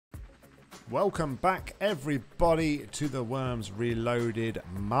Welcome back everybody to the Worms Reloaded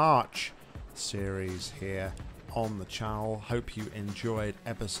March series here on the channel. Hope you enjoyed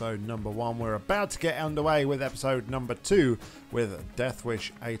episode number 1. We're about to get underway with episode number 2 with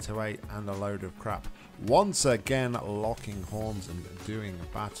Deathwish 808 and a load of crap. Once again locking horns and doing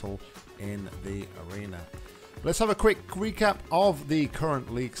battle in the arena. Let's have a quick recap of the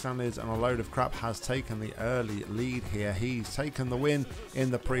current league standings, and a load of crap has taken the early lead here. He's taken the win in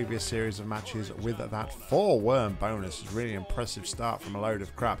the previous series of matches with that 4-worm bonus. Really impressive start from a load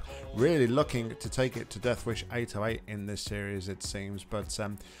of crap. Really looking to take it to Deathwish 808 in this series, it seems, but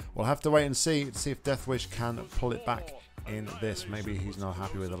we'll have to wait and see if Deathwish can pull it back in this. Maybe he's not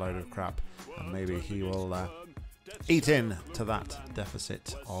happy with a load of crap, and maybe he will eat in to that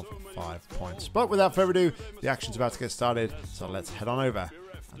deficit of 5 points. But without further ado, the action's about to get started, so let's head on over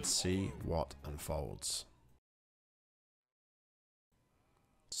and see what unfolds.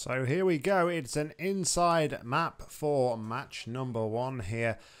 So here we go. It's an inside map for match number 1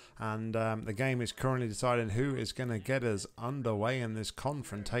 here, and the game is currently deciding who is going to get us underway in this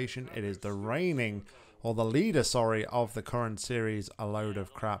confrontation. It is the reigning, or the leader, sorry, of the current series, a load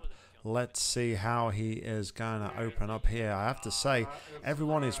of crap. Let's see how he is going to open up here. I have to say,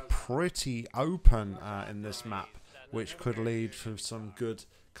 everyone is pretty open in this map, which could lead to some good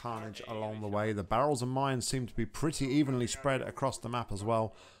carnage along the way. The barrels and mines seem to be pretty evenly spread across the map as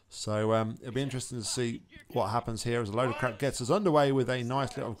well. So it'll be interesting to see what happens here as a load of crap gets us underway with a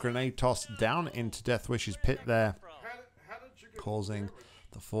nice little grenade toss down into Deathwish's pit there, causing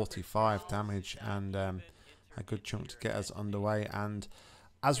the 45 damage and a good chunk to get us underway. And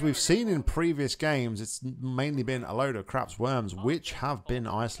as we've seen in previous games, it's mainly been a load of crap's worms which have been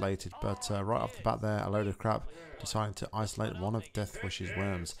isolated, but right off the bat there, a load of crap deciding to isolate one of Deathwish's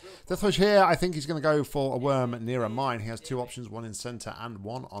worms. Deathwish here, I think he's going to go for a worm near a mine. He has 2 options, one in center and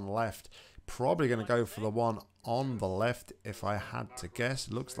one on left. Probably going to go for the one on the left if I had to guess.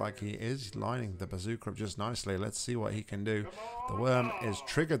 Looks like he is lining the bazooka up just nicely. Let's see what he can do. The worm is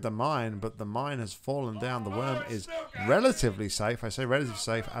triggered the mine, but the mine has fallen down. The worm is relatively safe. I say relatively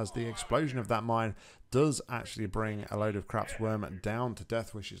safe as the explosion of that mine does actually bring a load of crap's worm down to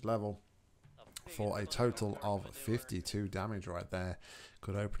Deathwish's level for a total of 52 damage right there.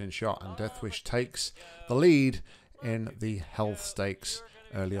 Good opening shot, and Deathwish takes the lead in the health stakes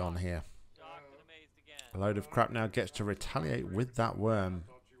early on here. A load of crap now gets to retaliate with that worm,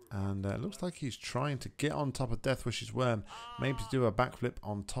 and it looks like he's trying to get on top of Deathwish's worm, maybe to do a backflip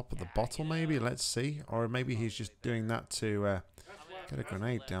on top of the bottle, maybe. Let's see. Or maybe he's just doing that to get a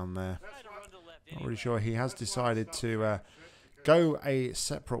grenade down there. Not really sure. He has decided to go a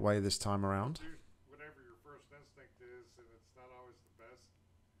separate way this time around.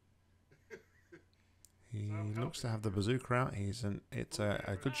 He looks to have the bazooka out. It's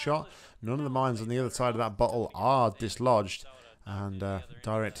a good shot. None of the mines on the other side of that bottle are dislodged, and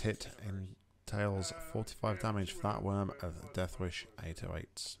direct hit entails 45 damage for that worm of Deathwish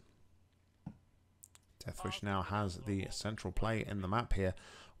 808. Deathwish now has the central play in the map here.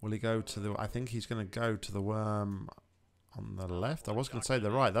 Will he go to the... I think he's going to go to the worm on the left. I was going to say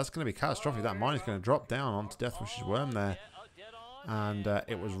the right. That's going to be catastrophic. That mine is going to drop down onto Deathwish's worm there. And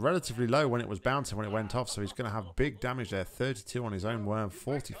it was relatively low when it was bouncing when it went off, so he's going to have big damage there. 32 on his own worm,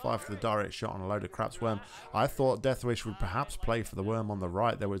 45 for the direct shot on a load of crap's worm. I thought Deathwish would perhaps play for the worm on the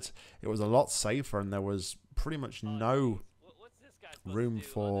right. It was a lot safer, and there was pretty much no room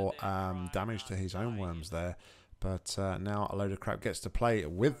for damage to his own worms there. But now a load of crap gets to play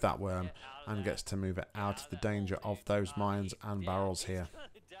with that worm and gets to move it out of the danger of those mines and barrels here.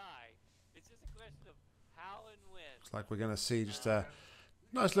 Like we're going to see just a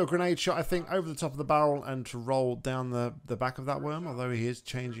nice little grenade shot, I think, over the top of the barrel and to roll down the back of that worm. Although he is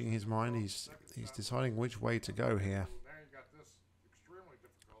changing his mind, he's deciding which way to go here.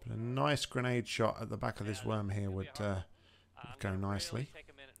 But a nice grenade shot at the back of this worm here would go nicely.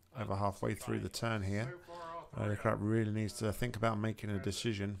 Over halfway through the turn here, the crap really needs to think about making a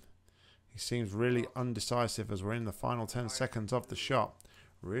decision. He seems really undecisive as we're in the final 10 seconds of the shot.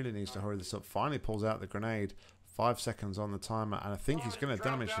 Really needs to hurry this up. Finally pulls out the grenade. 5 seconds on the timer, and I think he's going to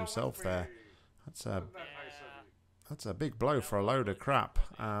damage himself there. That's a big blow for a load of crap.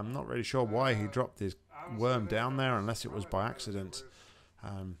 I'm not really sure why he dropped his worm down there, unless it was by accident.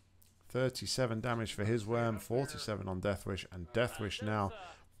 37 damage for his worm, 47 on Deathwish, and Deathwish now,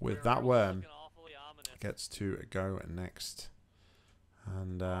 with that worm, gets to go next.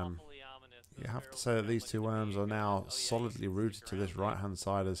 And you have to say that these 2 worms are now solidly rooted to this right-hand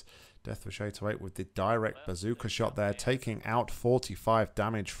side, as Deathwish 808 with the direct bazooka shot there, taking out 45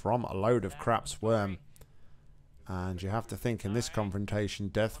 damage from a load of crap's worm. And you have to think in this confrontation,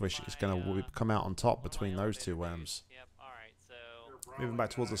 Deathwish is going to come out on top between those two worms. Moving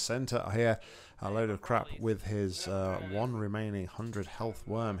back towards the center here, a load of crap with his one remaining 100 health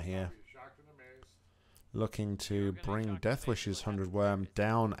worm here. Looking to bring Deathwish's 100 worm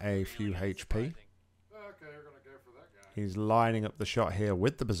down a few HP. He's lining up the shot here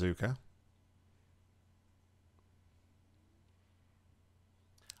with the bazooka.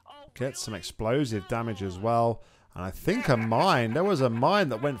 Gets some explosive damage as well. And I think a mine. There was a mine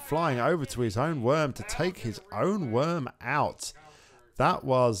that went flying over to his own worm to take his own worm out. That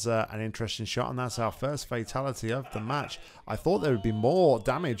was an interesting shot, and that's our first fatality of the match. I thought there would be more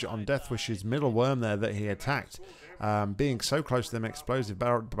damage on Deathwish's middle worm there that he attacked. Being so close to them explosive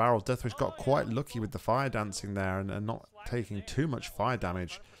barrel, Deathwish got quite lucky with the fire dancing there and not taking too much fire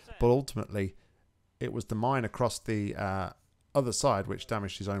damage. But ultimately, it was the mine across the other side which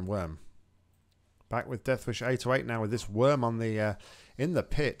damaged his own worm. Back with Deathwish 808 now with this worm on the in the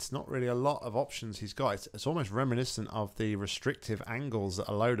pit. Not really a lot of options he's got. It's almost reminiscent of the restrictive angles that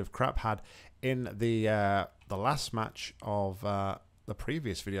a load of crap had in the last match of the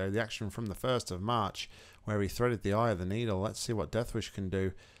previous video, the action from the 1st of March, where he threaded the eye of the needle. Let's see what Deathwish can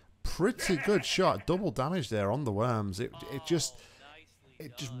do. Pretty good shot, double damage there on the worms. It just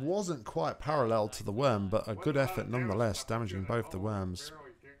wasn't quite parallel to the worm, but a good effort nonetheless, damaging both the worms.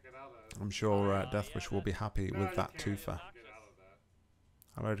 I'm sure Deathwish will be happy with that twofer.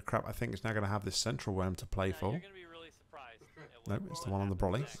 A load of crap. I think it's now going to have this central worm to play for. No, it's the one on the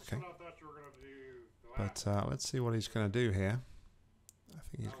brolly. Okay. But let's see what he's going to do here. I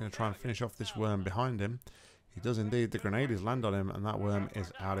think he's going to try and finish off this worm behind him. He does indeed. The grenade is land on him, and that worm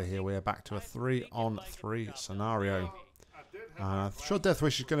is out of here. We are back to a 3-on-3 scenario. I'm sure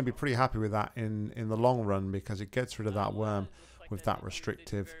Deathwish is going to be pretty happy with that in the long run, because it gets rid of that worm with that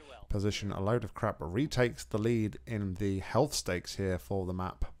restrictive position. A load of crap retakes the lead in the health stakes here for the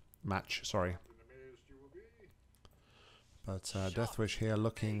match. Sorry. But Deathwish here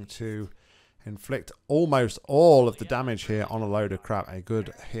looking to inflict almost all of the damage here on a load of crap. A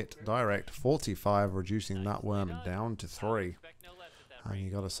good hit direct, 45, reducing that worm down to 3. And you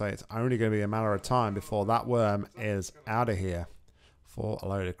got to say, it's only going to be a matter of time before that worm is out of here for a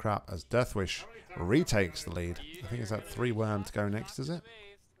load of crap, as Deathwish retakes the lead. I think it's that 3 worm to go next, is it?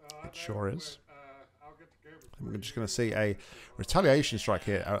 It sure is. We're just going to see a retaliation strike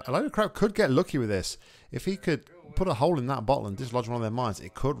here. A load of crap could get lucky with this. If he could put a hole in that bottle and dislodge one of their mines,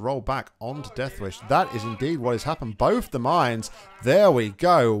 it could roll back onto Deathwish. That is indeed what has happened. Both the mines. There we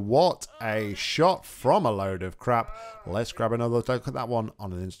go. What a shot from a load of crap. Let's grab another look at that one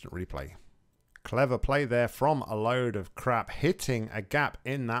on an instant replay. Clever play there from a load of crap, hitting a gap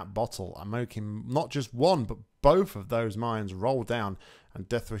in that bottle and making not just one, but both of those mines roll down. And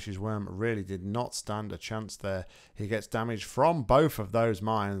Deathwish's worm really did not stand a chance there. He gets damage from both of those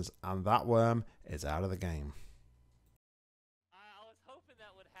mines, and that worm is out of the game.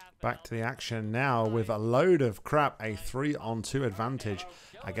 Back to the action now with a load of crap, a 3-on-2 advantage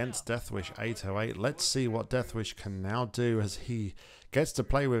against Deathwish 808. Let's see what Deathwish can now do as he gets to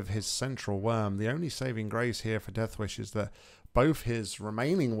play with his central worm. The only saving grace here for Deathwish is that both his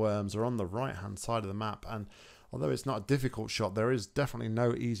remaining worms are on the right-hand side of the map, and although it's not a difficult shot, there is definitely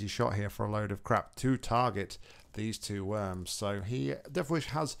no easy shot here for a load of crap to target these 2 worms. So Deathwish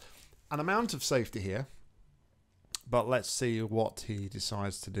has an amount of safety here, but let's see what he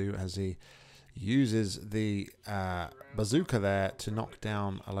decides to do as he uses the bazooka there to knock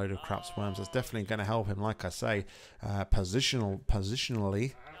down a load of crap's worms. That's definitely going to help him, like I say,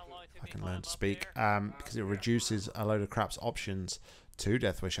 positionally, if I can learn to speak, because it reduces a load of crap's options to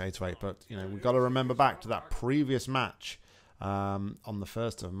Deathwish 808. But you know, we've got to remember back to that previous match on the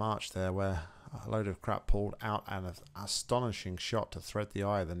 1st of March there, where a load of crap pulled out an astonishing shot to thread the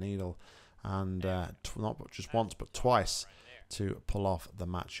eye of the needle, and not just once but twice to pull off the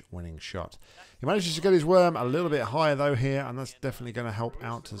match-winning shot. He manages to get his worm a little bit higher though here, and that's definitely going to help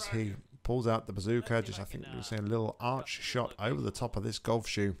out as he pulls out the bazooka. Just, I think you'll see a little arch shot over the top of this golf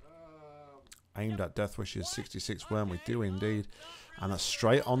shoe aimed at Deathwish's 66 worm. We do indeed. And that's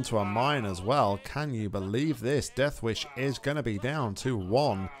straight onto a mine as well. Can you believe this? Deathwish is going to be down to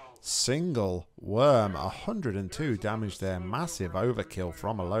 1 single worm. 102 damage there. Massive overkill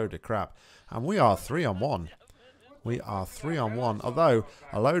from a load of crap. And we are 3-on-1. We are 3-on-1. Although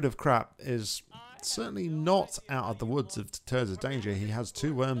a load of crap is certainly not out of the woods of terms of danger. He has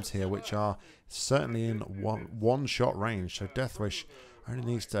 2 worms here, which are certainly in one shot range. So Deathwish only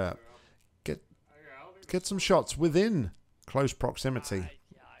needs to get some shots within close proximity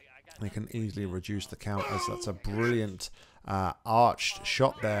They can easily reduce the count, as that's a brilliant arched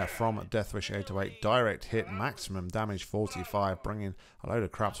shot there from Deathwish 808. Direct hit, maximum damage 45, bringing a load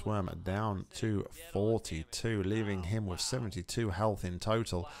of Crap's Worm down to 42, leaving him with 72 health in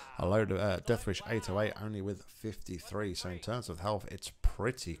total. A load of Deathwish 808 only with 53. So in terms of health, it's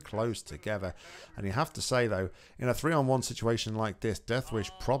pretty close together. And you have to say, though, in a 3-on-1 situation like this,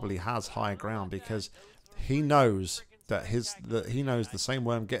 Deathwish probably has high ground, because he knows that he knows the same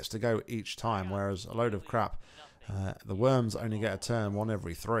worm gets to go each time, whereas a load of Crap, the worms only get a turn 1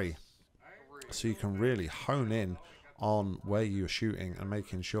 every 3. So you can really hone in on where you're shooting and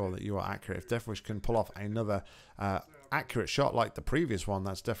making sure that you are accurate. If Deathwish can pull off another accurate shot like the previous one,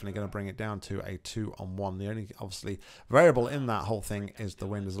 that's definitely going to bring it down to a 2-on-1. The only, obviously, variable in that whole thing is the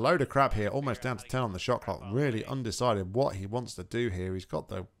wind. There's a load of Crap here, almost down to 10 on the shot clock. Really undecided what he wants to do here. He's got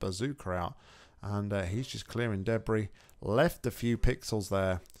the bazooka out, and he's just clearing debris. Left a few pixels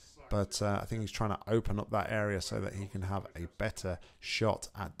there, but I think he's trying to open up that area so that he can have a better shot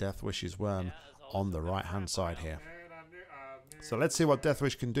at Deathwish's worm on the right-hand side here. So let's see what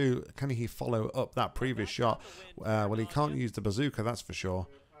Deathwish can do. Can he follow up that previous shot? Well, he can't use the bazooka, that's for sure.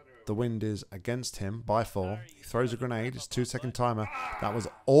 The wind is against him by 4. He throws a grenade. It's 2-second timer. That was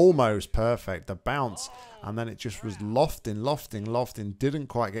almost perfect. The bounce, and then it just was lofting. Didn't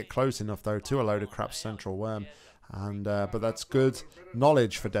quite get close enough, though, to a load of Crap's central worm. And but that's good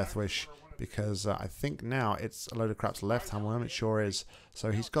knowledge for Deathwish, because I think now it's a load of Crap's left-hand worm. It sure is.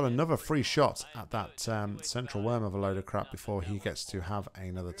 So he's got another free shot at that central worm of a load of Crap before he gets to have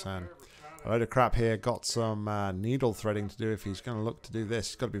another turn. A load of Crap here got some needle threading to do if he's going to look to do this.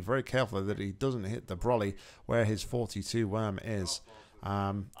 He's got to be very careful that he doesn't hit the brolly where his 42 worm is.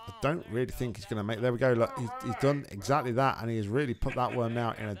 I don't really think he's going to make... There we go. Look, he's done exactly that, and he has really put that worm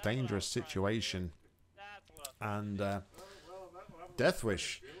now in a dangerous situation. And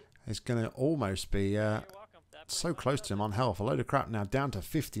Deathwish is going to almost be so close to him on health. A load of Crap now down to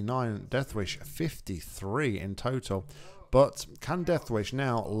 59. Deathwish 53 in total. But can Deathwish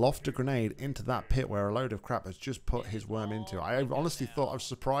now loft a grenade into that pit where a load of Crap has just put his worm into? I honestly thought, I was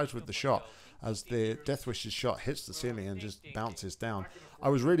surprised with the shot as the Deathwish's shot hits the ceiling and just bounces down. I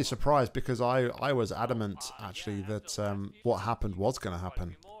was really surprised, because I was adamant, actually, that what happened was going to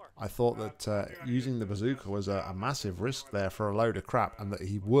happen. I thought that using the bazooka was a massive risk there for a load of Crap, and that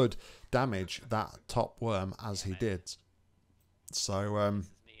he would damage that top worm as he did. So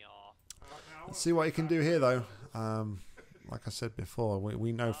let's see what he can do here, though. Like I said before,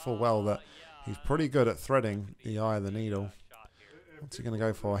 we know full well that he's pretty good at threading the eye of the needle. What's he going to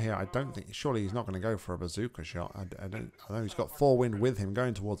go for here? I don't think... Surely he's not going to go for a bazooka shot. I know he's got 4 wind with him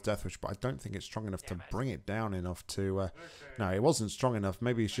going towards Deathwish, but I don't think it's strong enough to bring it down enough to... no, it wasn't strong enough.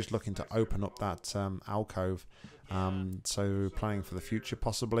 Maybe he's just looking to open up that alcove. So planning for the future,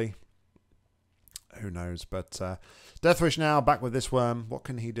 possibly. Who knows? But Deathwish now back with this worm. What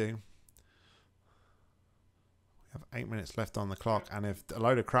can he do? We have 8 minutes left on the clock, and if a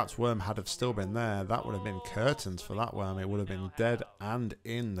load of Crap's worm had have still been there, that would have been curtains for that worm. It would have been dead and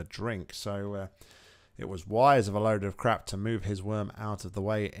in the drink. So it was wise of a load of Crap to move his worm out of the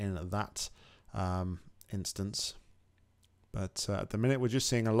way in that instance. But at the minute, we're just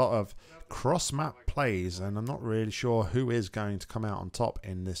seeing a lot of cross-map plays, and I'm not really sure who is going to come out on top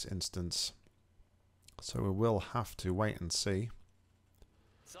in this instance. So we will have to wait and see.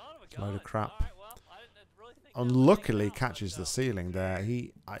 A load of Crap unluckily catches the ceiling there.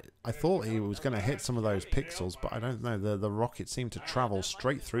 I thought he was going to hit some of those pixels, but I don't know. The rocket seemed to travel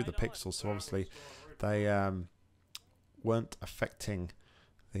straight through the pixels, so obviously they weren't affecting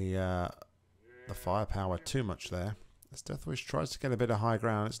the firepower too much there. As Deathwish tries to get a bit of high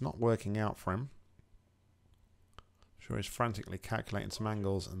ground, it's not working out for him. Sure, he's frantically calculating some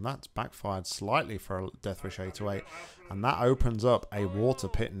angles, and that's backfired slightly for Deathwish 808, and that opens up a water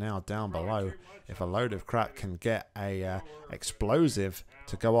pit now down below. If a load of Crap can get a explosive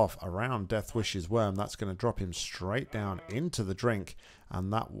to go off around Deathwish's worm, that's going to drop him straight down into the drink,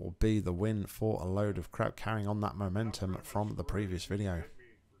 and that will be the win for a load of Crap, carrying on that momentum from the previous video.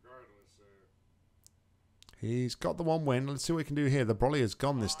 He's got the 1 win. Let's see what he can do here. The brolly is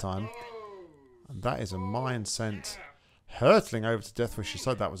gone this time, and that is a mine sent hurtling over to Deathwish's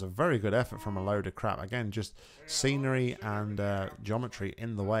side. That was a very good effort from a load of Crap. Again, just scenery and geometry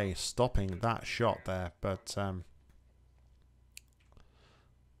in the way, stopping that shot there. But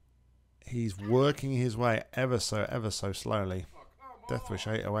he's working his way ever so slowly.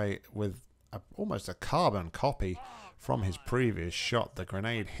 Deathwish 808 with almost a carbon copy from his previous shot. The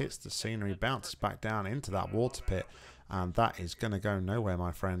grenade hits the scenery, bounces back down into that water pit, and that is going to go nowhere,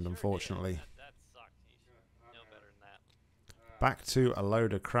 my friend, unfortunately. back to a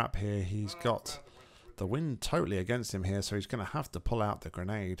load of crap here. He's got the wind totally against him here, so he's going to have to pull out the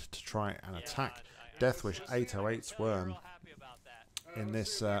grenade to try and attack Deathwish 808's worm in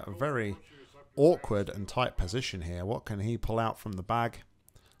this very awkward and tight position here. What can he pull out from the bag?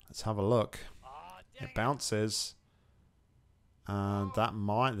 Let's have a look. It bounces. And that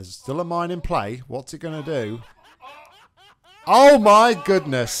mine, there's still a mine in play. What's it going to do? Oh my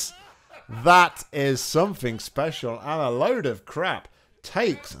goodness. That is something special. And a load of crap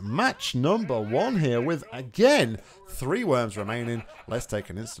takes match number 1 here with, again, 3 worms remaining. Let's take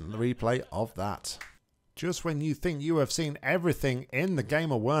an instant replay of that. Just when you think you have seen everything in the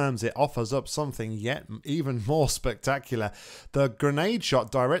game of worms, it offers up something yet even more spectacular. The grenade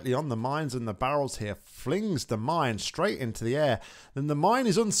shot directly on the mines and the barrels here flings the mine straight into the air. Then the mine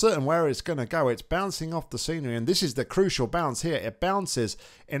is uncertain where it's going to go. It's bouncing off the scenery, and this is the crucial bounce here. It bounces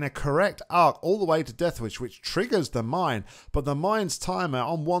in a correct arc all the way to Deathwish, which triggers the mine. But the mine's timer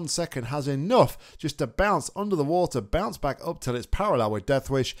on 1 second has enough just to bounce under the water, bounce back up till it's parallel with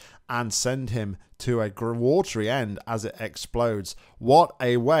Deathwish, and send him to a watery end as it explodes. What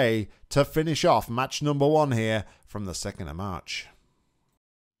a way to finish off match number 1 here from the 2nd of March.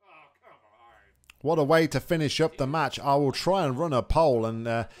 What a way to finish up the match. I will try and run a poll, and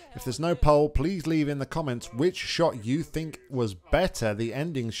if there's no poll, please leave in the comments which shot you think was better, the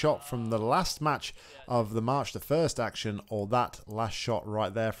ending shot from the last match of the March the 1st action, or that last shot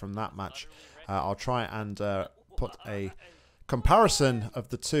right there from that match. I'll try and put a comparison of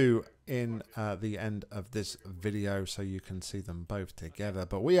the two in the end of this video so you can see them both together.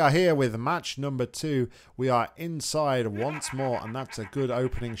 But we are here with match number 2. We are inside once more, and that's a good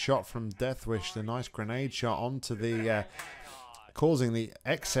opening shot from Deathwish. The nice grenade shot onto the causing the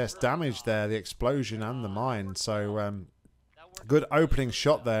excess damage there, the explosion and the mine. So good opening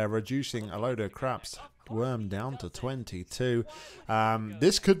shot there, reducing a load of crap's worm down to 22.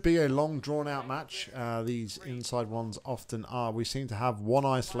 This could be a long drawn out match. These inside ones often are. We seem to have one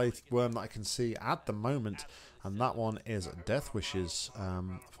isolated worm that I can see at the moment, and that one is Deathwish's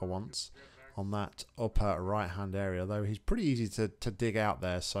for once on that upper right hand area, though he's pretty easy to dig out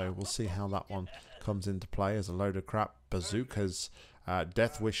there. So we'll see how that one comes into play as a load of crap bazookas.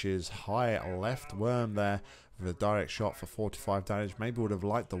 Deathwish's high left worm there with a direct shot for 45 damage. Maybe would have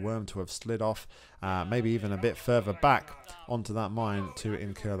liked the worm to have slid off, maybe even a bit further back onto that mine to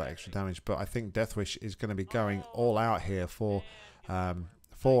incur that extra damage. But I think Deathwish is going to be going all out here for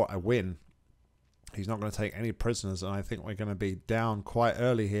a win. He's not going to take any prisoners, and I think we're going to be down quite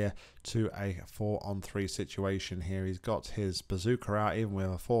early here to a 4-on-3 situation here. He's got his bazooka out, even with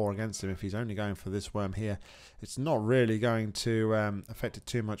a 4 against him. If he's only going for this worm here, it's not really going to affect it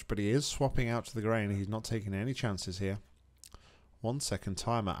too much, but he is swapping out to the grain. He's not taking any chances here. 1 second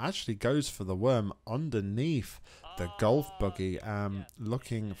timer actually goes for the worm underneath the golf buggy,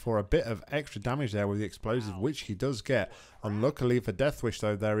 looking for a bit of extra damage there with the explosive, which he does get. Unluckily for Deathwish,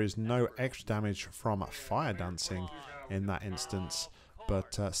 though, there is no extra damage from fire dancing in that instance,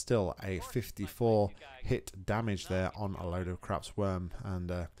 but still a 54 hit damage there on a load of crap's worm,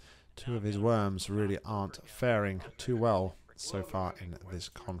 and 2 of his worms really aren't faring too well so far in this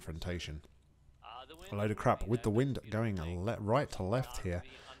confrontation. A load of crap with the wind going right to left here.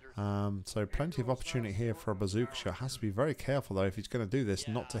 So plenty of opportunity here for a bazooka shot. Has to be very careful, though, if he's going to do this,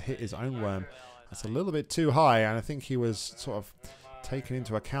 not to hit his own worm. That's a little bit too high, and I think he was sort of taking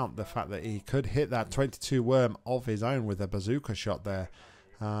into account the fact that he could hit that 22 worm of his own with a bazooka shot there,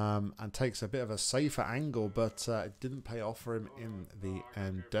 and takes a bit of a safer angle, but it didn't pay off for him in the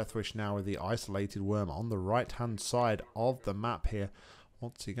end. Deathwish now with the isolated worm on the right-hand side of the map here.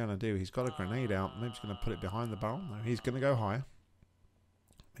 What's he going to do? He's got a grenade out. Maybe he's going to put it behind the barrel. No, he's going to go higher.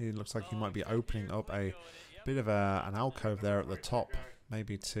 It looks like he might be opening up a bit of an alcove there at the top,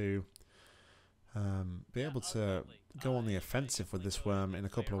 maybe to be able to go on the offensive with this worm in a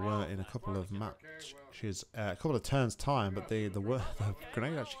couple of matches, a couple of turns time. But the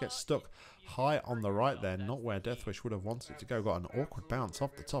grenade actually gets stuck high on the right there, not where Deathwish would have wanted it to go. Got an awkward bounce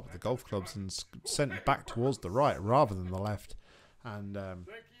off the top of the golf clubs and sent back towards the right rather than the left. And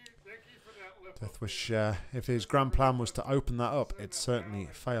Deathwish, if his grand plan was to open that up, it certainly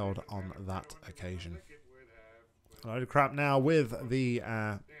failed on that occasion. A load of crap now with the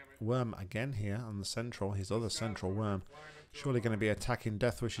worm again here on the central, his other central worm. Surely going to be attacking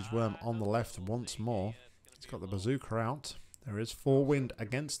Deathwish's worm on the left once more. He's got the bazooka out. There is 4 wind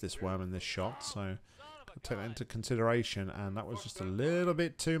against this worm in this shot, so got to take that into consideration, and that was just a little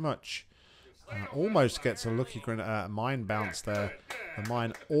bit too much. Almost gets a lucky mine bounce there. The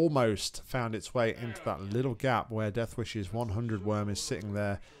mine almost found its way into that little gap where Deathwish's 100 worm is sitting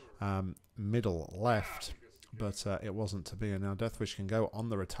there, middle left. but it wasn't to be. And now Deathwish can go on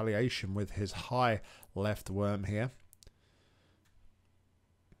the retaliation with his high left worm here.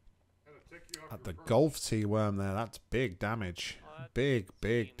 At the golf tee worm there, that's big damage. Big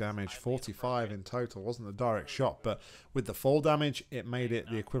damage. 45 in total. Wasn't a direct shot, but with the fall damage, it made it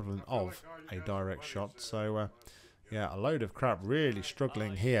the equivalent of a direct shot. So, yeah, a load of crap really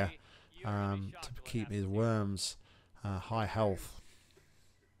struggling here to keep his worms high health.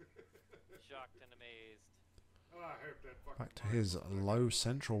 Back to his low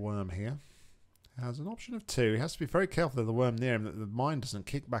central worm here. Has an option of 2. He has to be very careful of the worm near him that the mine doesn't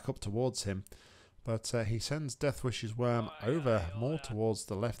kick back up towards him. But he sends Deathwish's worm over more towards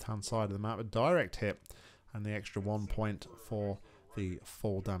the left-hand side of the map. A direct hit and the extra 1 point for the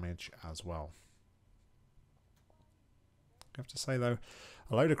fall damage as well. I have to say, though,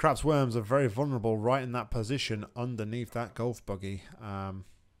 a load of crap's worms are very vulnerable right in that position underneath that golf buggy. And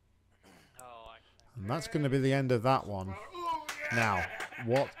that's going to be the end of that one. Now,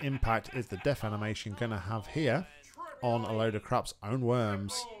 what impact is the death animation going to have here on a load of crap's own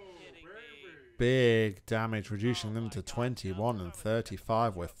worms? Big damage, reducing them to 21 and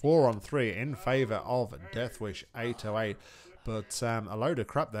 35 with 4 on 3 in favour of Deathwish 808. But a load of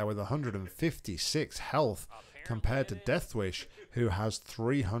crap there with 156 health compared to Deathwish, who has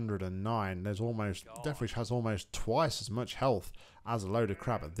 309. Deathwish has almost twice as much health as a load of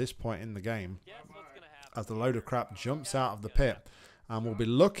crap at this point in the game. As the load of crap jumps out of the pit and will be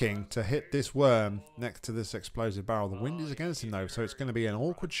looking to hit this worm next to this explosive barrel. The wind is against him though, so it's going to be an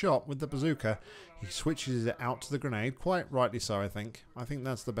awkward shot with the bazooka. He switches it out to the grenade, quite rightly so I think. I think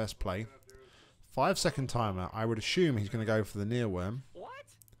that's the best play. 5-second timer. I would assume he's going to go for the near worm.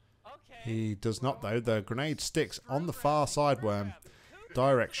 He does not though. The grenade sticks on the far side worm.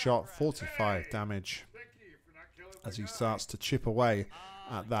 Direct shot, 45 damage. As he starts to chip away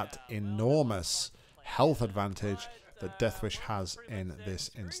at that enormous health advantage that Deathwish has in this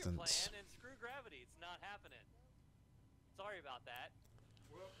instance.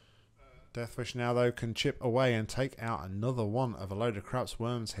 Deathwish now though can chip away and take out another one of a load of crap's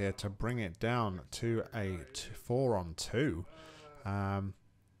worms here to bring it down to a 4 on 2.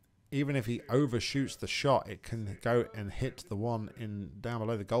 Even if he overshoots the shot, it can go and hit the one down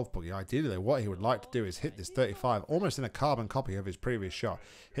below the golf buggy. Ideally, what he would like to do is hit this 35, almost in a carbon copy of his previous shot.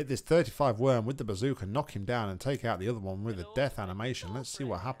 Hit this 35 worm with the bazooka, knock him down, and take out the other one with a death animation. Let's see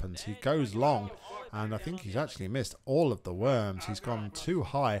what happens. He goes long, and I think he's actually missed all of the worms. He's gone too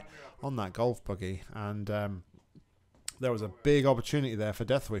high on that golf buggy, and there was a big opportunity there for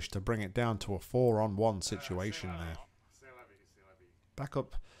Deathwish to bring it down to a 4-on-1 situation there. Back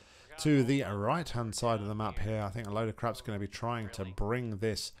up to the right-hand side of the map here. I think a load of crap's going to be trying to bring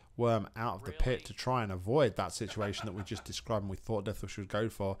this worm out of the pit to try and avoid that situation that we just described and we thought Deathwish would go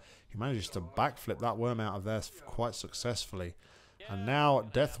for. He manages to backflip that worm out of there quite successfully. And now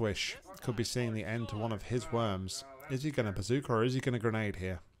Deathwish could be seeing the end to one of his worms. Is he going to bazooka or is he going to grenade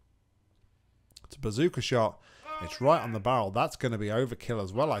here? It's a bazooka shot. It's right on the barrel. That's going to be overkill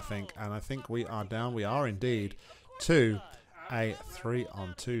as well, I think. And I think we are down. We are indeed to a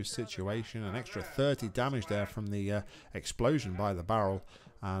 3-on-2 situation. An extra 30 damage there from the explosion by the barrel.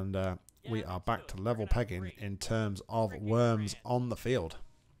 And we are back to level pegging in terms of worms on the field.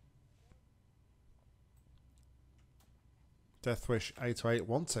 Deathwish 808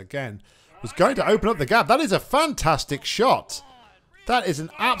 once again was going to open up the gap. That is a fantastic shot. That is an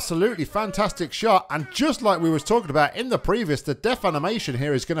absolutely fantastic shot. And just like we was talking about in the previous, the death animation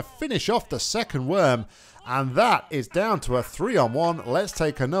here is going to finish off the second worm. And that is down to a 3-on-1. Let's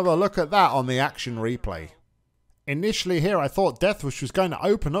take another look at that on the action replay. Initially here, I thought Deathwish was going to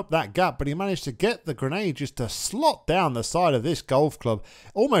open up that gap, but he managed to get the grenade just to slot down the side of this golf club,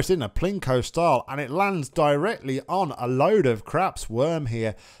 almost in a Plinko style, and it lands directly on a load of crap's worm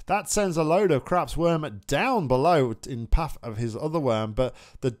here. That sends a load of crap's worm down below in path of his other worm, but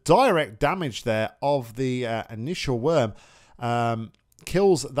the direct damage there of the initial worm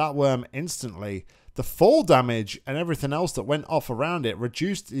kills that worm instantly. The fall damage and everything else that went off around it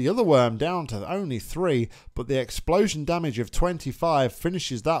reduced the other worm down to only 3, but the explosion damage of 25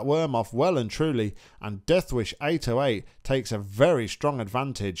 finishes that worm off well and truly, and Deathwish 808 takes a very strong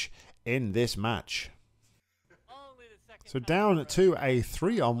advantage in this match. So down to a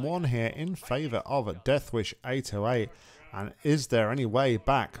 3-on-1 here in favour of Deathwish 808. And is there any way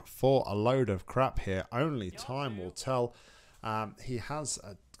back for a load of crap here? Only time will tell. He has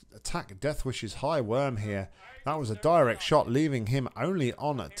attack Deathwish's high worm here. That was a direct shot, leaving him only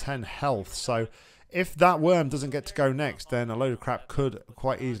on 10 health. So If that worm doesn't get to go next, then a load of crap could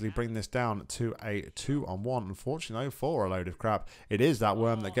quite easily bring this down to a 2-on-1. Unfortunately, for a load of crap, it is that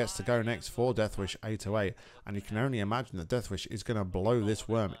worm that gets to go next for Deathwish 808. And you can only imagine that Deathwish is going to blow this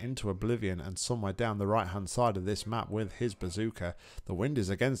worm into oblivion and somewhere down the right-hand side of this map with his bazooka. The wind is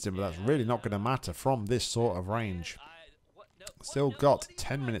against him, but that's really not going to matter from this sort of range. Still got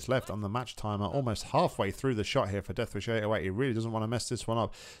 10 minutes left on the match timer, almost halfway through the shot here for Deathwish 808. He really doesn't want to mess this one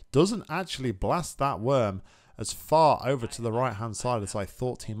up. Doesn't actually blast that worm as far over to the right hand side as I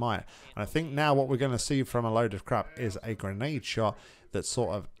thought he might. And I think now what we're going to see from a load of crap is a grenade shot that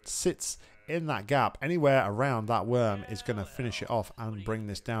sort of sits in that gap. Anywhere around that worm is going to finish it off and bring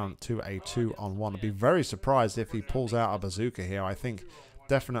this down to a 2-on-1. I'd be very surprised if he pulls out a bazooka here. I think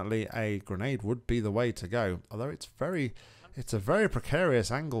definitely a grenade would be the way to go, although it's a very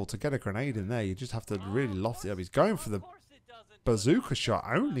precarious angle to get a grenade in there. You just have to really loft it up. He's going for the bazooka shot.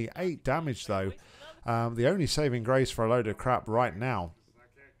 Only 8 damage, though. The only saving grace for a load of crap right now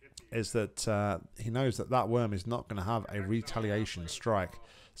is that he knows that that worm is not going to have a retaliation strike.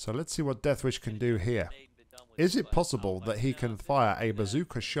 So let's see what Deathwish can do here. Is it possible that he can fire a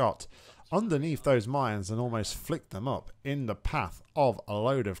bazooka shot underneath those mines and almost flick them up in the path of a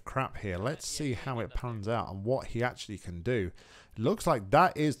load of crap here? Let's see how it pans out and what he actually can do. It looks like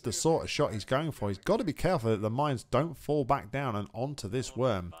that is the sort of shot he's going for. He's got to be careful that the mines don't fall back down and onto this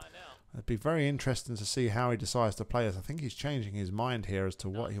worm. It'd be very interesting to see how he decides to play this. I think he's changing his mind here as to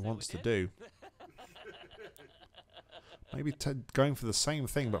what he wants to do. Maybe going for the same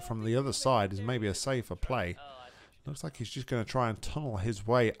thing but from the other side is maybe a safer play. Looks like he's just going to try and tunnel his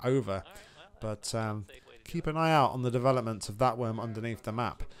way over. But keep an eye out on the developments of that worm underneath the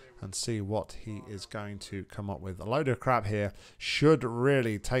map and see what he is going to come up with. A load of crap here should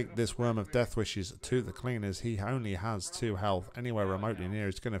really take this worm of Deathwishes to the cleaners. He only has 2 health. Anywhere remotely near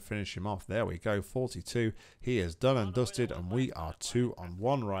is going to finish him off. There we go, 42. He is done and dusted, and we are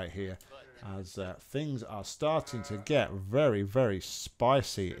 2-on-1 right here, as things are starting to get very, very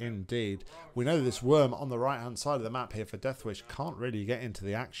spicy indeed. We know this worm on the right-hand side of the map here for Deathwish can't really get into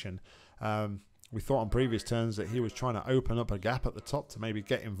the action. We thought on previous turns that he was trying to open up a gap at the top to maybe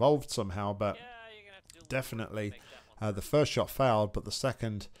get involved somehow, but definitely the first shot failed, but the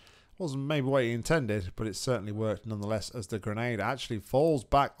second wasn't maybe what he intended, but it certainly worked nonetheless, as the grenade actually falls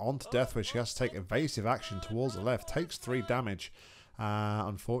back onto Deathwish. He has to take evasive action towards the left, takes 3 damage.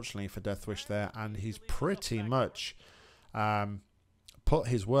 Unfortunately for Deathwish there, and he's pretty much put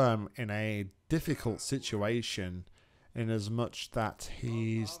his worm in a difficult situation in as much that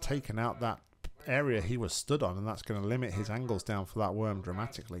he's taken out that area he was stood on, and that's going to limit his angles down for that worm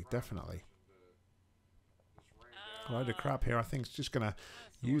dramatically, definitely. A load of crap here. I think he's just going to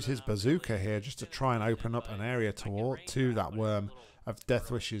use his bazooka here just to try and open up an area to that worm of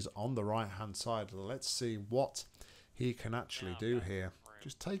Deathwishes on the right hand side. Let's see what he can actually do here.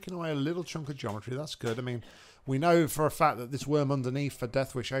 Just taking away a little chunk of geometry. That's good. I mean, we know for a fact that this worm underneath for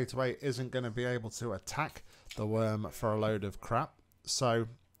Deathwish 808 isn't going to be able to attack the worm for a load of crap. So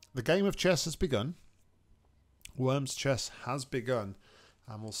the game of chess has begun. Worm's chess has begun,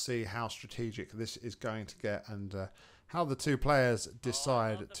 and we'll see how strategic this is going to get and how the 2 players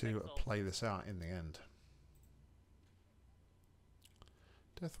decide to play this out in the end.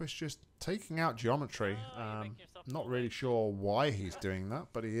 Deathwish just taking out geometry. Not really sure why he's doing that,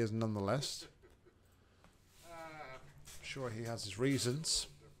 but he is nonetheless. Sure, he has his reasons.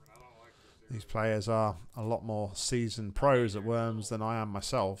 These players are a lot more seasoned pros at Worms than I am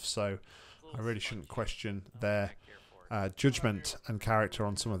myself, so I really shouldn't question their judgment and character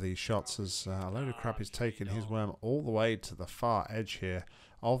on some of these shots, as a load of crap is taking his worm all the way to the far edge here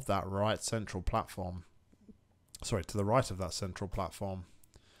of that right central platform. Sorry, to the right of that central platform.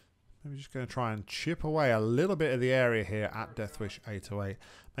 Maybe just going to try and chip away a little bit of the area here at Deathwish 808.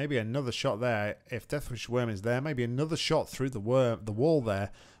 Maybe another shot there. If Deathwish worm is there, maybe another shot through the wall there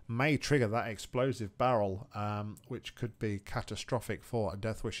may trigger that explosive barrel, which could be catastrophic for a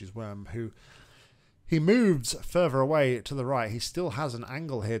Deathwish's worm, who he moves further away to the right. He still has an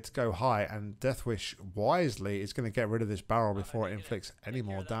angle here to go high, and Deathwish wisely is going to get rid of this barrel before it inflicts any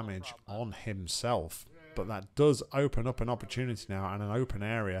more damage on himself. But that does open up an opportunity now and an open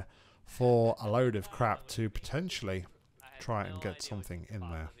area for a load of crap to potentially try and get something in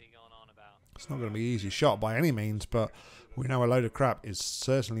there. It's not going to be an easy shot by any means, but we know a load of crap is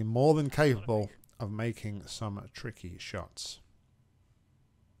certainly more than capable of making some tricky shots.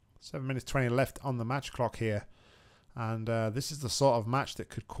 7 minutes 20 left on the match clock here, and this is the sort of match that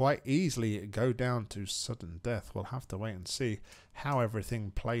could quite easily go down to sudden death. We'll have to wait and see how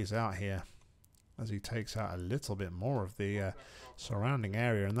everything plays out here, as he takes out a little bit more of the surrounding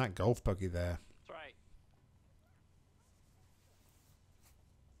area, and that golf buggy there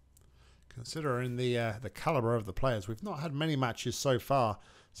Considering the caliber of the players, we've not had many matches so far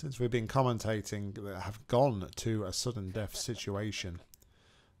since we've been commentating that have gone to a sudden death situation.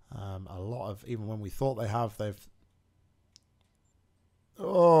 A lot of, even when we thought they've...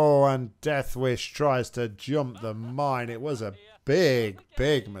 Oh, and Deathwish tries to jump the mine. It was a big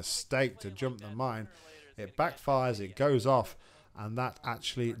mistake to jump the mine. It backfires, it goes off, and that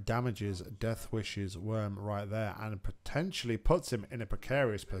actually damages Deathwish's worm right there and potentially puts him in a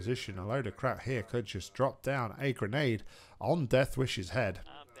precarious position. A load of crap here could just drop down a grenade on Deathwish's head,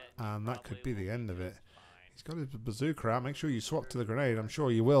 and that could be the end of it. He's got his bazooka out. Make sure you swap to the grenade. I'm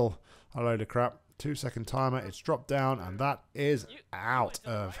sure you will. A load of crap. 2-second timer. It's dropped down, and that is out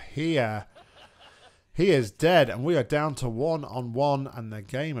of here. He is dead, and we are down to 1-on-1, and the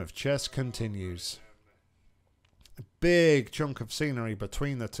game of chess continues. A big chunk of scenery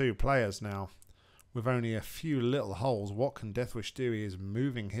between the two players now, with only a few little holes. What can Deathwish do? He is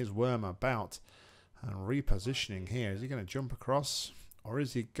moving his worm about and repositioning here. Is he going to jump across, or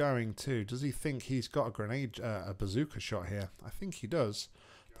is he going to? Does he think he's got a grenade, a bazooka shot here? I think he does.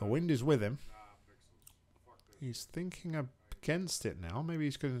 The wind is with him. He's thinking against it now. Maybe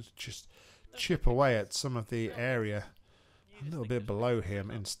he's going to just chip away at some of the area a little bit below him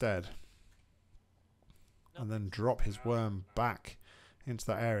instead, and then drop his worm back into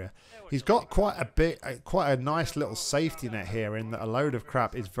that area. He's got quite a nice little safety net here, in that a load of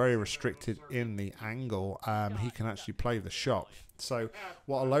crap is very restricted in the angle. He can actually play the shot. So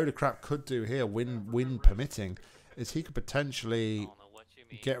what a load of crap could do here, wind permitting, is he could potentially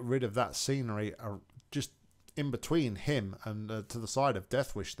get rid of that scenery just in between him and to the side of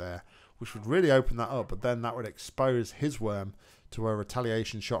Deathwish there, which would really open that up, but then that would expose his worm to a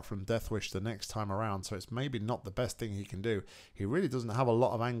retaliation shot from Deathwish the next time around. So it's maybe not the best thing he can do. He really doesn't have a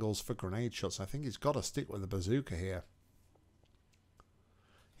lot of angles for grenade shots. I think he's got to stick with the bazooka here.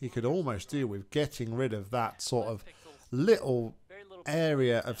 He could almost do with getting rid of that sort of little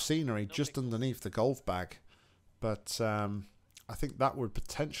area of scenery just underneath the golf bag, but I think that would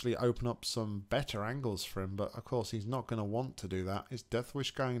potentially open up some better angles for him, but of course he's not going to want to do that. Is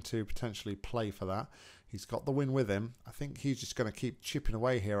Deathwish going to potentially play for that? He's got the win with him. I think he's just going to keep chipping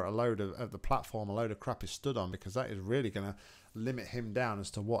away here at a load of the platform a load of crap is stood on, because that is really going to limit him down as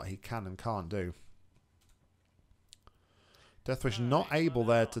to what he can and can't do. Deathwish not able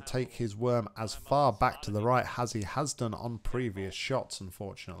there to take his worm as far back to the right as he has done on previous shots,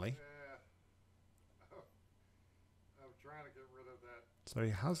 unfortunately. So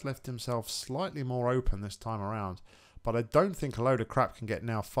he has left himself slightly more open this time around. But I don't think a load of crap can get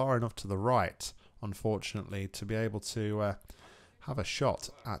now far enough to the right, unfortunately, to be able to have a shot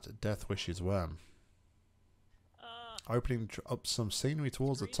at Deathwish's worm. Opening up some scenery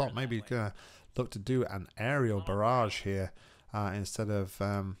towards the top. Maybe he's going to look to do an aerial barrage here instead of...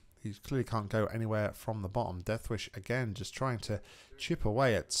 he clearly can't go anywhere from the bottom. Deathwish, again, just trying to chip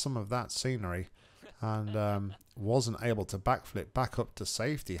away at some of that scenery. And wasn't able to backflip back up to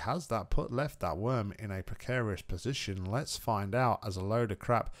safety. Has that left that worm in a precarious position? Let's find out as a load of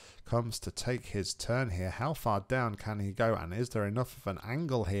crap comes to take his turn here. How far down can he go, and is there enough of an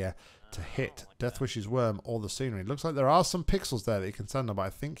angle here to hit Deathwish's worm or the scenery? It looks like there are some pixels there that he can send on, but I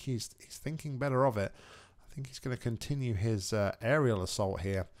think he's thinking better of it. I think he's going to continue his aerial assault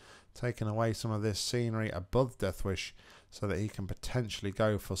here, taking away some of this scenery above Deathwish so that he can potentially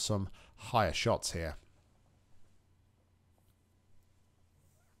go for some higher shots here.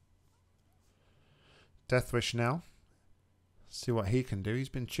 Deathwish now. See what he can do. He's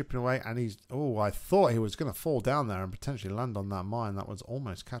been chipping away, and he's... Oh, I thought he was going to fall down there and potentially land on that mine. That was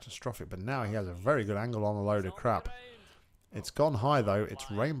almost catastrophic, but now he has a very good angle on a load of crap. It's gone high, though.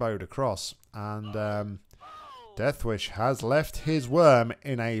 It's rainbowed across, and Deathwish has left his worm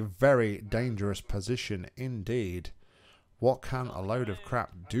in a very dangerous position indeed. What can a load of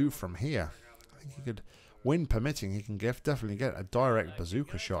crap do from here? I think he could, wind permitting, he can definitely get a direct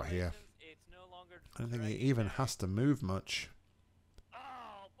bazooka shot here. I don't think he even has to move much.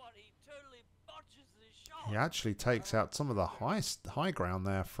 He actually takes out some of the high ground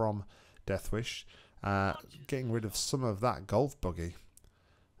there from Deathwish, getting rid of some of that golf buggy.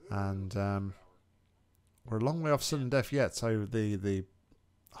 And we're a long way off sudden death yet, so the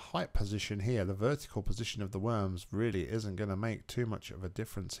height position here, the vertical position of the worms, really isn't going to make too much of a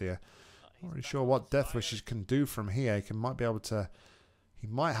difference here. Not really sure what Deathwish can do from here. Might be able to... He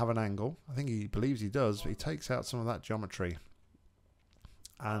might have an angle. I think he believes he does, but he takes out some of that geometry.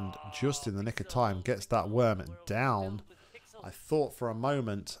 And just in the nick of time, gets that worm down. I thought for a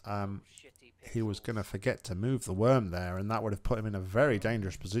moment he was going to forget to move the worm there, and that would have put him in a very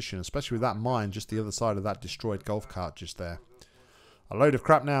dangerous position, especially with that mine just the other side of that destroyed golf cart just there. A load of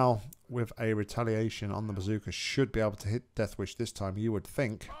crap now with a retaliation on the bazooka should be able to hit Deathwish this time, you would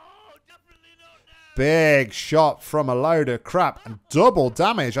think. Big shot from a load of crap and double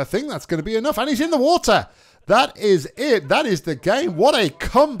damage. I think that's going to be enough. And he's in the water. That is it. That is the game. What a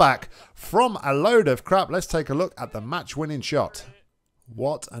comeback from a load of crap. Let's take a look at the match-winning shot.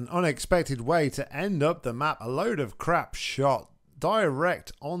 What an unexpected way to end up the map. A load of crap shot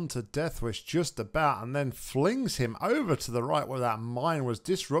direct onto Deathwish just about, and then flings him over to the right where that mine was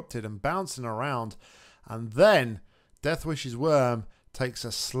disrupted and bouncing around. And then Deathwish's worm takes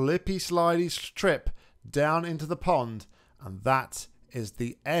a slippy slidey trip down into the pond, and that is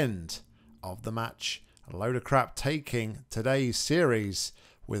the end of the match. A load of crap taking today's series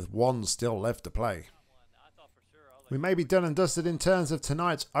with one still left to play. We may be done and dusted in terms of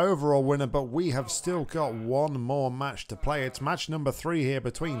tonight's overall winner, but we have still got one more match to play. It's match number 3 here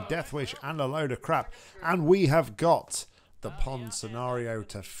between Deathwish and a load of crap, and we have got the pond scenario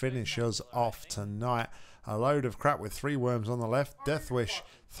to finish us off tonight. A load of crap with 3 worms on the left. Deathwish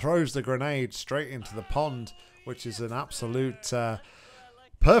throws the grenade straight into the pond, which is an absolute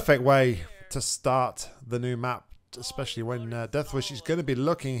perfect way to start the new map, especially when Deathwish is going to be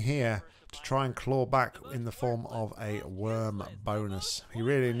looking here to try and claw back in the form of a worm bonus. He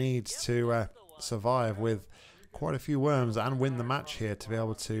really needs to survive with quite a few worms and win the match here to be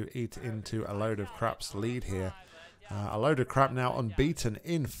able to eat into a load of crap's lead here. A load of crap now unbeaten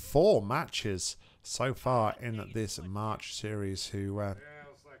in 4 matches so far in this March series, who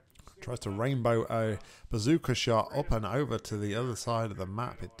tries to rainbow a bazooka shot up and over to the other side of the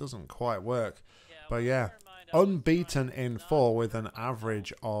map. It doesn't quite work, but yeah, unbeaten in 4 with an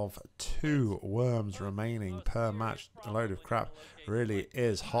average of 2 worms remaining per match. A load of crap really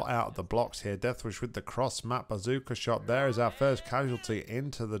is hot out of the blocks here. Deathwish with the cross map bazooka shot. There is our first casualty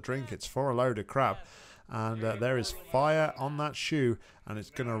into the drink. It's for a load of crap. And there is fire on that shoe, and it's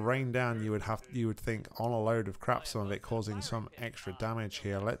going to rain down. You would think on a load of crap, some of it causing some extra damage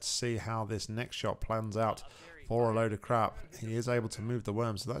here. Let's see how this next shot plans out for a load of crap. He is able to move the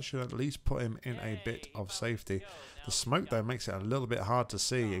worm, so that should at least put him in a bit of safety. The smoke though makes it a little bit hard to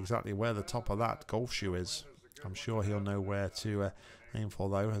see exactly where the top of that golf shoe is. I'm sure he'll know where to aim for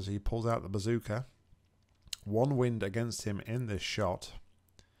though, as he pulls out the bazooka. 1 wind against him in this shot.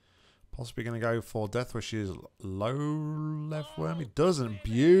 Possibly going to go for Deathwish's low left worm. He doesn't.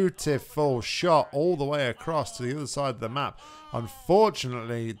 Beautiful shot all the way across to the other side of the map.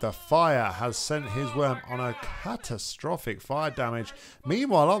 Unfortunately, the fire has sent his worm on a catastrophic fire damage.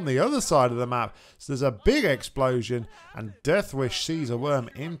 Meanwhile, on the other side of the map, so there's a big explosion, and Deathwish sees a worm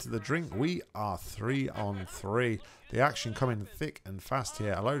into the drink. We are 3 on 3. The action coming thick and fast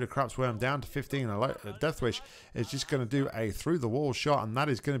here. A load of crap's worm down to 15. Deathwish is just going to do a through the wall shot, and that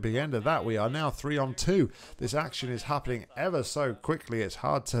is going to be the end of that. We are now 3 on 2. This action is happening ever so quickly. It's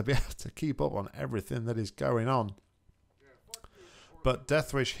hard to be able to keep up on everything that is going on. But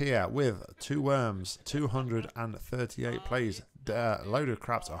Deathwish here with 2 worms, 238 plays. Load of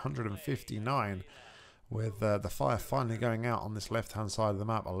crap's 159. With the fire finally going out on this left-hand side of the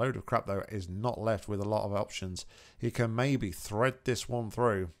map. A load of crap, though, is not left with a lot of options. He can maybe thread this one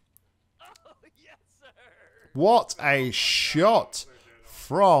through. Oh, yes, sir. What a shot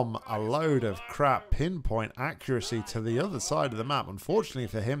from a load of crap. Pinpoint accuracy to the other side of the map. Unfortunately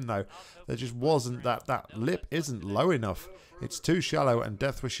for him, though, there just wasn't that lip isn't low enough. It's too shallow, and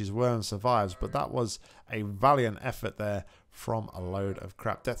Deathwish's worm survives. But that was a valiant effort there from a load of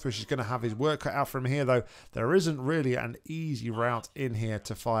crap. Deathwish is going to have his work cut out from here, though. There isn't really an easy route in here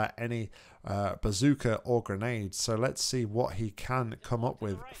to fire any bazooka or grenades. So let's see what he can come up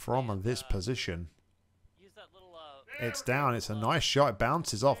with from this position. It's down. It's a nice shot. It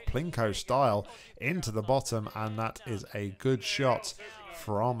bounces off Plinko style into the bottom, and that is a good shot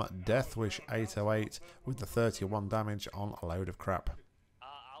from Deathwish 808 with the 31 damage on a load of crap.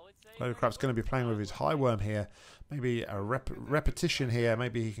 Load of crap's going to be playing with his high worm here. Maybe a repetition here.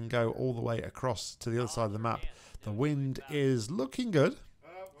 Maybe he can go all the way across to the other side of the map. The wind is looking good.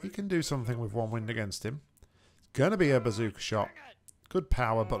 He can do something with 1 wind against him. It's going to be a bazooka shot. Good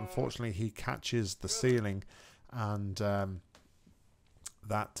power, but unfortunately he catches the ceiling. And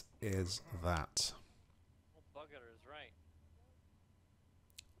that is that.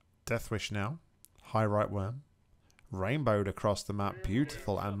 Deathwish now. High right worm. Rainbowed across the map,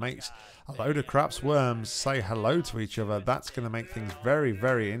 beautiful, and makes a load of crap's worms say hello to each other. That's going to make things very,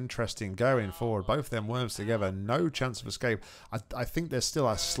 very interesting going forward. Both them worms together, no chance of escape. I think there's still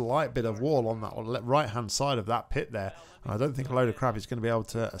a slight bit of wall on that right-hand side of that pit there. And I don't think a load of crap is going to be able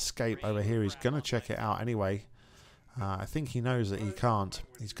to escape over here. He's going to check it out anyway. I think he knows that he can't.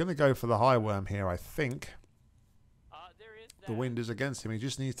 He's going to go for the high worm here, I think. the wind is against him. He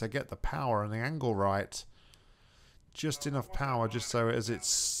just needs to get the power and the angle right. Just enough power just so as it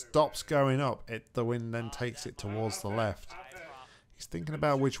stops going up, the wind then takes it towards the left. He's thinking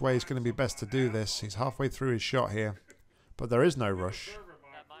about which way is going to be best to do this. He's halfway through his shot here, but there is no rush.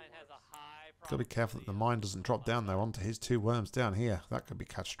 Got to be careful that the mine doesn't drop down though onto his 2 worms down here. That could be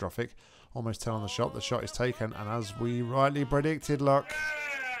catastrophic. Almost 10 on the shot. The shot is taken, and as we rightly predicted, look,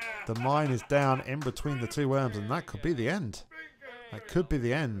 the mine is down in between the 2 worms, and that could be the end. That could be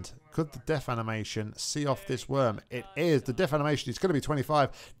the end. Could the death animation see off this worm? It is. The death animation is going to be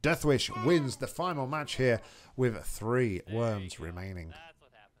 25. Deathwish wins the final match here with 3 worms remaining.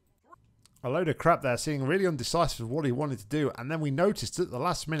 A load of crap there, seeing really undecisive of what he wanted to do. And then we noticed at the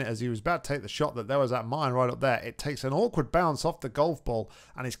last minute as he was about to take the shot that there was that mine right up there. It takes an awkward bounce off the golf ball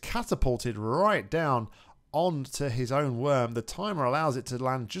and is catapulted right down onto his own worm. The timer allows it to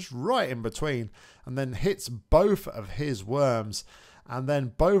land just right in between and then hits both of his worms, and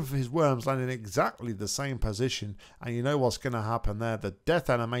then both of his worms land in exactly the same position. And you know what's going to happen there. The death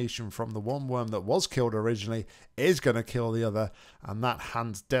animation from the one worm that was killed originally is going to kill the other, and that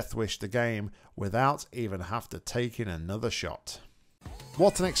hands Deathwish the game without even have to take in another shot.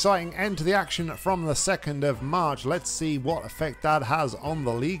 What an exciting end to the action from the 2nd of March. Let's see what effect that has on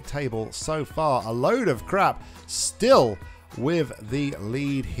the league table so far. A load of crap still with the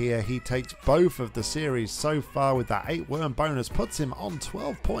lead here. He takes both of the series so far with that 8 worm bonus, puts him on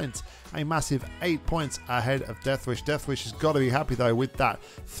 12 points, a massive 8 points ahead of Deathwish. Deathwish has got to be happy though with that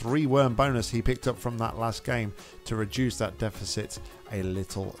 3 worm bonus he picked up from that last game to reduce that deficit a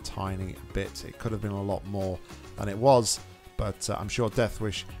little tiny bit. It could have been a lot more than it was, but I'm sure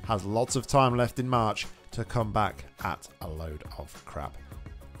Deathwish has lots of time left in March to come back at a load of crap.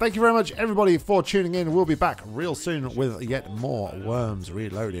 Thank you very much, everybody, for tuning in. We'll be back real soon with yet more Worms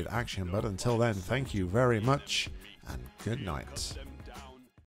Reloaded action. But until then, thank you very much and good night.